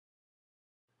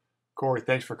Corey,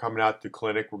 thanks for coming out to the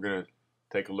clinic. We're going to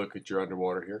take a look at your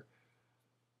underwater here.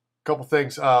 A couple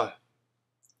things.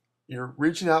 You're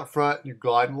reaching out front, you're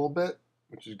gliding a little bit,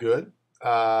 which is good.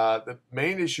 The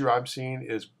main issue I'm seeing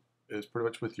is pretty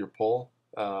much with your pull.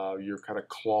 You're kind of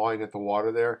clawing at the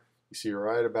water there. You see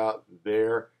right about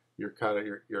there. You're kind of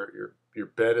you're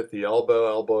bent at the elbow.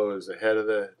 Elbow is ahead of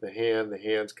the hand. The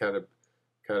hand's kind of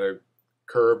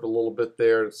curved a little bit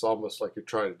there. It's almost like you're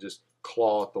trying to just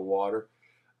claw at the water.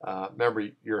 Remember,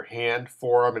 your hand,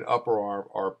 forearm, and upper arm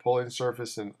are a pulling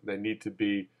surface, and they need to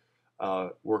be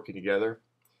working together.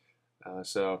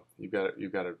 So you've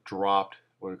got a dropped,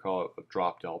 what we call it, a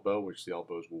dropped elbow, which the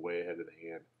elbow is way ahead of the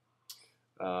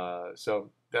hand. So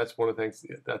that's one of the things.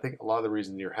 I think a lot of the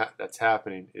reason that's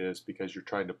happening is because you're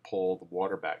trying to pull the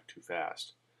water back too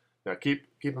fast. Now keep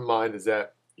in mind is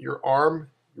that your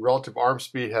relative arm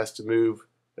speed has to move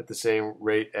at the same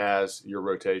rate as your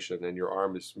rotation, and your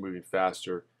arm is moving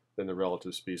faster than the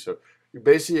relative speed. So you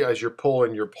basically, as you're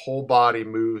pulling, your whole body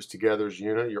moves together as a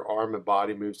unit. Your arm and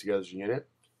body moves together as a unit,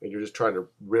 and you're just trying to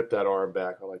rip that arm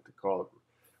back. I like to call it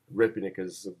ripping it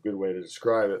because it's a good way to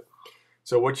describe it.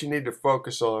 So what you need to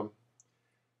focus on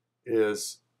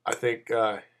is, I think,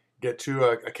 get to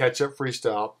a catch-up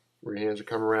freestyle where your hands are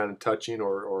coming around and touching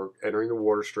or entering the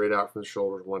water straight out from the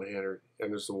shoulders. One hand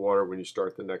enters the water when you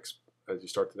start the next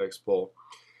pull.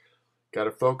 Got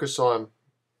to focus on,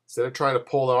 instead of trying to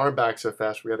pull the arm back so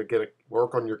fast, we got to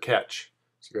work on your catch.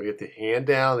 So you got to get the hand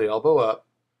down, the elbow up,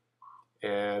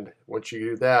 and once you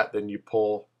do that, then you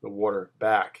pull the water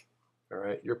back. All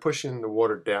right, you're pushing the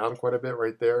water down quite a bit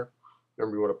right there.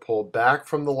 Remember, you want to pull back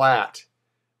from the lat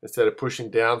instead of pushing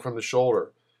down from the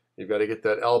shoulder. You've got to get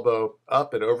that elbow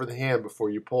up and over the hand before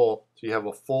you pull, so you have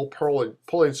a full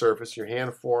pulling surface, your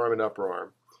hand, forearm, and upper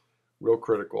arm. Real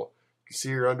critical. You see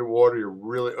you're underwater, you're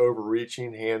really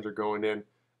overreaching, hands are going in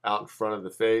out in front of the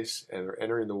face, and they're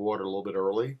entering the water a little bit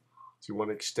early. So you want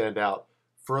to extend out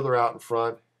further out in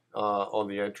front on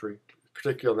the entry,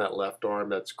 particularly on that left arm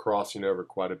that's crossing over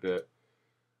quite a bit.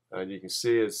 And you can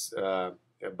see it's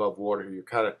above water here, you're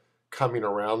kind of coming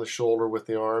around the shoulder with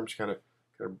the arms, kind of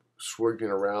sweeping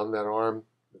around that arm,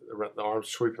 the arm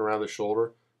sweeping around the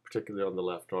shoulder, particularly on the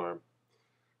left arm.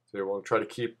 So you want to try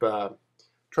to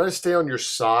try to stay on your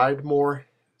side more.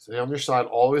 Stay on your side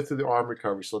all the way through the arm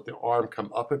recovery. So let the arm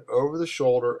come up and over the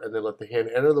shoulder, and then let the hand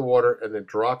enter the water, and then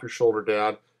drop your shoulder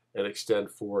down and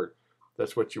extend forward.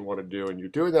 That's what you want to do, and you're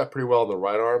doing that pretty well on the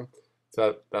right arm.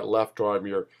 So that left arm,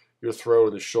 you're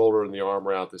throwing the shoulder and the arm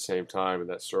around at the same time, and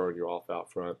that's throwing you off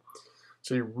out front.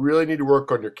 So you really need to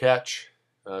work on your catch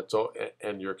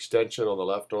and your extension on the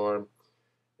left arm.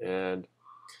 And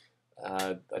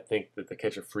I think that the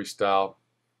catch of freestyle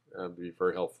would be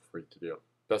very helpful for you to do.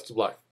 Best of luck.